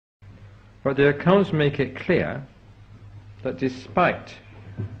But the accounts make it clear that despite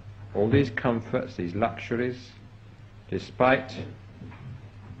all these comforts, these luxuries, despite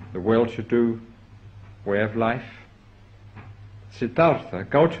the well-to-do way of life, Siddhartha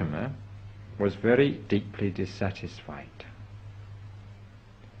Gautama was very deeply dissatisfied.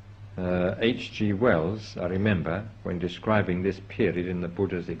 H.G. Wells, I remember, when describing this period in the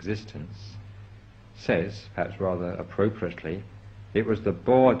Buddha's existence, says, perhaps rather appropriately, it was the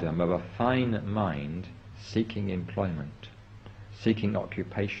boredom of a fine mind seeking employment, seeking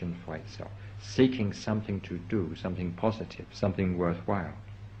occupation for itself, seeking something to do, something positive, something worthwhile.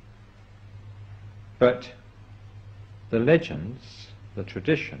 But the legends, the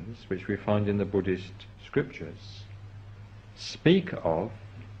traditions which we find in the Buddhist scriptures speak of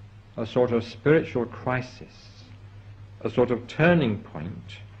a sort of spiritual crisis, a sort of turning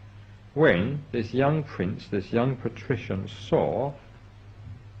point when this young prince, this young patrician, saw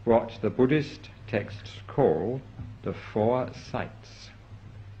what the Buddhist texts call the four sights.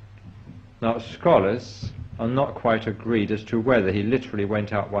 Now, scholars are not quite agreed as to whether he literally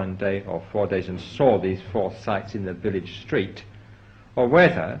went out one day or 4 days and saw these four sights in the village street, or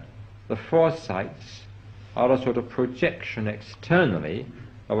whether the four sights are a sort of projection externally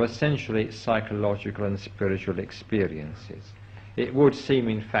of essentially psychological and spiritual experiences. It would seem,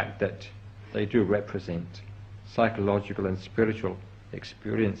 in fact, that they do represent psychological and spiritual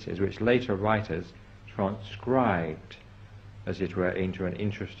experiences which later writers transcribed, as it were, into an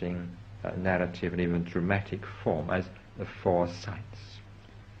interesting narrative and even dramatic form as the four sights.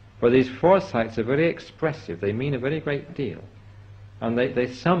 But these four sights are very expressive, they mean a very great deal, and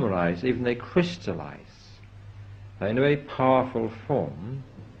they summarize, even they crystallize in a very powerful form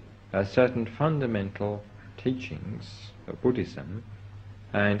certain fundamental teachings of Buddhism,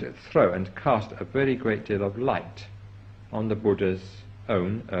 and throw and cast a very great deal of light on the Buddha's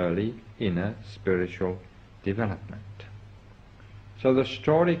own early inner spiritual development. So the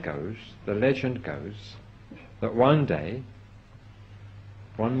story goes, the legend goes, that one day,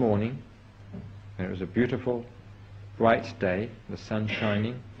 one morning, when it was a beautiful, bright day, the sun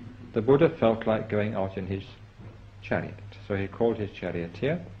shining, the Buddha felt like going out in his chariot. So he called his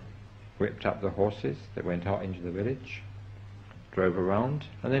charioteer, whipped up the horses that went out into the village, drove around,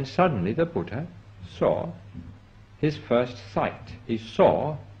 and then suddenly the Buddha saw his first sight. He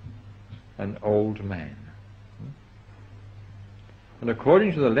saw an old man. And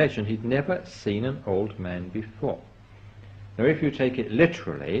according to the legend, he'd never seen an old man before. Now, if you take it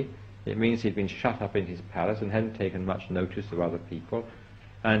literally, it means he'd been shut up in his palace and hadn't taken much notice of other people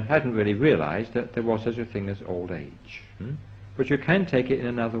and hadn't really realized that there was such a thing as old age. But you can take it in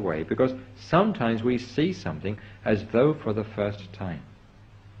another way, because sometimes we see something as though for the first time.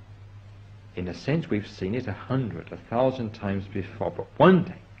 In a sense, we've seen it 100, 1,000 times before, but one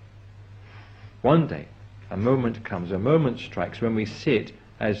day, a moment comes, a moment strikes when we see it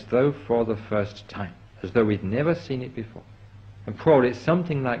as though for the first time, as though we'd never seen it before. And probably it's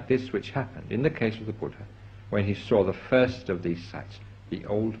something like this which happened in the case of the Buddha, when he saw the first of these sights, the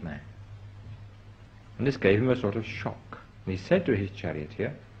old man. And this gave him a sort of shock. And he said to his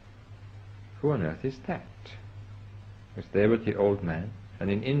charioteer, "Who on earth is that?" Because there was the old man,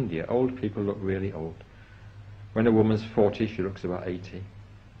 and in India, old people look really old. When a woman's 40, she looks about 80.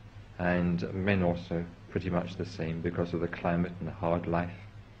 And men also pretty much the same because of the climate and the hard life.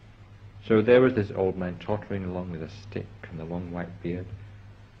 So there was this old man tottering along with a stick and a long white beard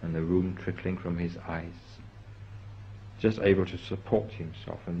and the rheum trickling from his eyes, just able to support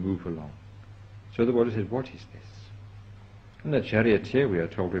himself and move along. So the Buddha said, "What is this?" And the charioteer, we are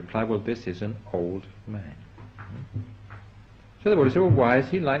told, replied, "Well, this is an old man." So the Buddha said, "Well, why is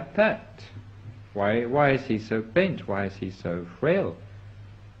he like that? Why is he so bent? Why is he so frail?"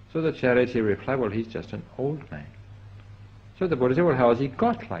 So the charioteer replied, "Well, he's just an old man." So the Buddha said, "Well, how has he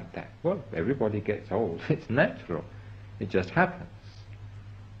got like that?" "Well, everybody gets old. It's natural. It just happens."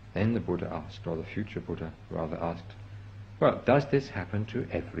 Then the Buddha asked, or the future Buddha rather asked, "Well, does this happen to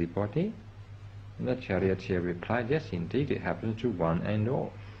everybody?" And the charioteer replied, "Yes, indeed, it happens to one and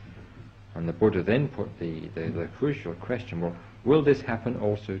all." And the Buddha then put the crucial question, "Well, will this happen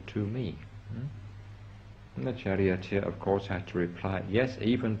also to me?" And the charioteer, of course, had to reply, "Yes,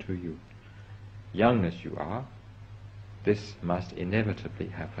 even to you. Young as you are, this must inevitably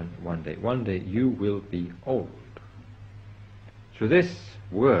happen one day. One day you will be old." So this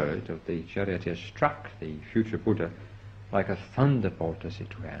word of the charioteer struck the future Buddha like a thunderbolt, as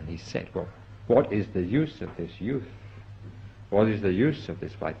it were, and he said, "Well, what is the use of this youth? What is the use of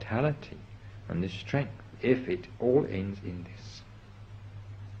this vitality and this strength if it all ends in this?"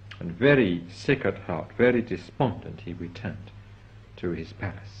 And very sick at heart, very despondent, he returned to his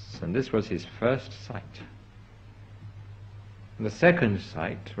palace. And this was his first sight. And the second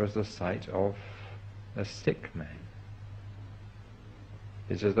sight was the sight of a sick man.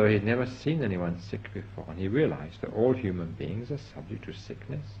 It's as though he had never seen anyone sick before, and he realized that all human beings are subject to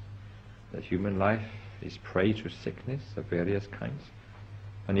sickness, that human life is prey to sickness of various kinds,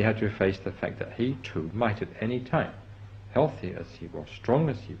 and he had to face the fact that he too might at any time, healthy as he was, strong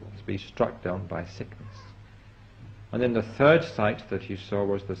as he was, be struck down by sickness. And then the third sight that he saw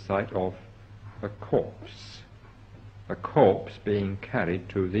was the sight of a corpse being carried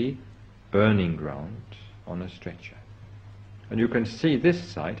to the burning ground on a stretcher. And you can see this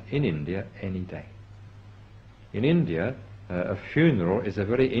sight in India any day. In India, a funeral is a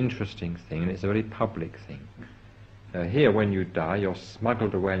very interesting thing, and it's a very public thing. Here, when you die, you're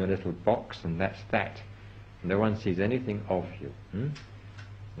smuggled away in a little box, and that's that. No one sees anything of you.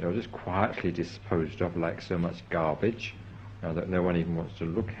 You're just quietly disposed of like so much garbage that no one even wants to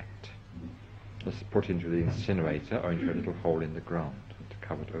look at. Just put into the incinerator or into a little hole in the ground and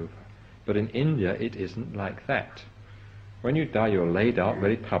covered over. But in India, it isn't like that. When you die, you're laid out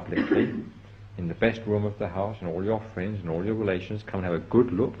very publicly in the best room of the house, and all your friends and all your relations come and have a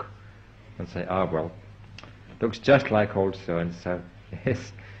good look and say, ah, well, looks just like old so-and-so.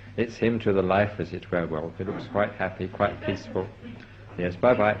 Yes, it's him to the life, as it were. Well, he looks quite happy, quite peaceful. Yes,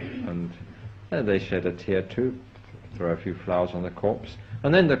 bye-bye. And they shed a tear too, throw a few flowers on the corpse,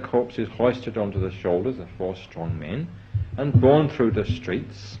 and then the corpse is hoisted onto the shoulders of 4 strong men and borne through the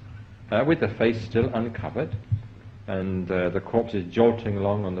streets with the face still uncovered. And the corpse is jolting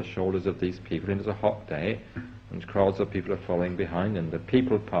along on the shoulders of these people, and it's a hot day, and crowds of people are following behind, and the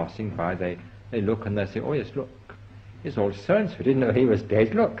people passing by, they look and they say, oh yes, look, it's old so-and-so, didn't know he was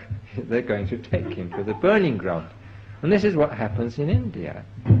dead, look, they're going to take him to the burning ground. And this is what happens in India.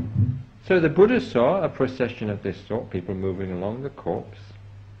 So the Buddha saw a procession of this sort, people moving along the corpse,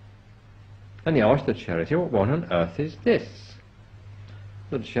 and he asked the charioteer, what on earth is this?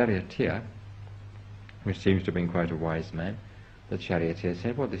 The charioteer, which seems to have been quite a wise man, the charioteer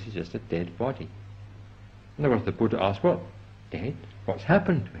said, well, this is just a dead body. And of course the Buddha asked, well, dead? What's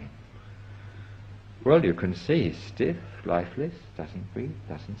happened to him? Well, you can see he's stiff, lifeless, doesn't breathe,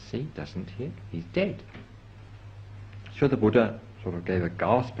 doesn't see, doesn't hear. He's dead. So the Buddha sort of gave a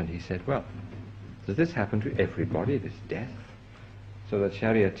gasp, and he said, well, does this happen to everybody, this death? So the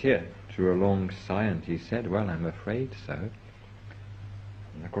charioteer drew a long sigh, and he said, well, I'm afraid so.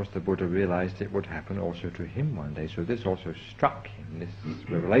 And of course the Buddha realized it would happen also to him one day, so this also struck him, this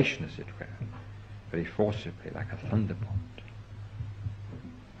revelation, as it were, very forcibly, like a thunderbolt.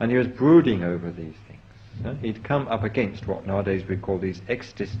 And he was brooding over these things. He'd come up against what nowadays we call these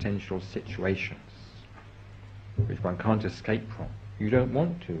existential situations, which one can't escape from. You don't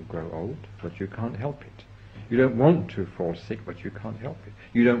want to grow old, but you can't help it. You don't want to fall sick, but you can't help it.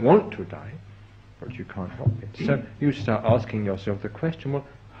 You don't want to die, but you can't help it. So you start asking yourself the question, well,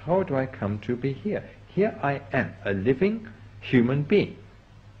 how do I come to be here? Here I am, a living human being.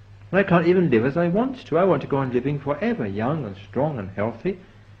 And I can't even live as I want to. I want to go on living forever, young and strong and healthy.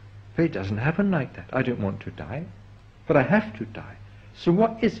 But it doesn't happen like that. I don't want to die, but I have to die. So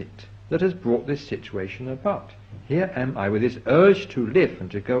what is it that has brought this situation about? Here am I with this urge to live and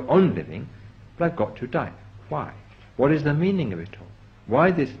to go on living, but I've got to die. Why? What is the meaning of it all?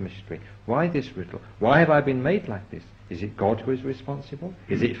 Why this mystery? Why this riddle? Why have I been made like this? Is it God who is responsible?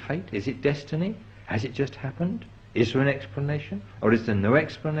 Is it fate? Is it destiny? Has it just happened? Is there an explanation? Or is there no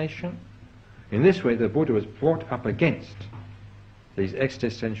explanation? In this way the Buddha was brought up against these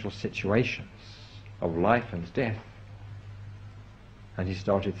existential situations of life and death, and he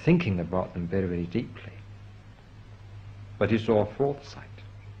started thinking about them very, very deeply. But he saw a fourth sight.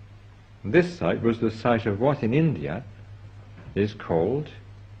 And this sight was the sight of what in India is called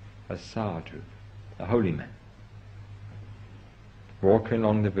a sadhu, a holy man, walking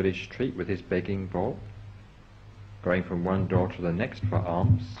along the village street with his begging bowl, going from one door to the next for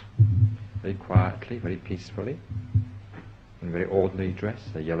alms, very quietly, very peacefully, in very ordinary dress,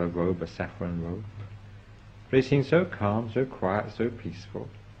 a yellow robe, a saffron robe. But he seemed so calm, so quiet, so peaceful,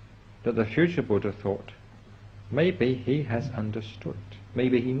 that the future Buddha thought, maybe he has understood,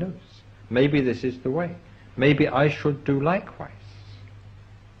 maybe he knows, maybe this is the way, maybe I should do likewise,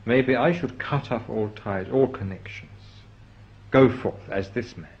 maybe I should cut off all ties, all connections, go forth as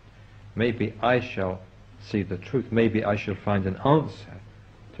this man, maybe I shall see the truth, maybe I shall find an answer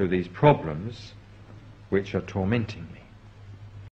to these problems which are tormenting me.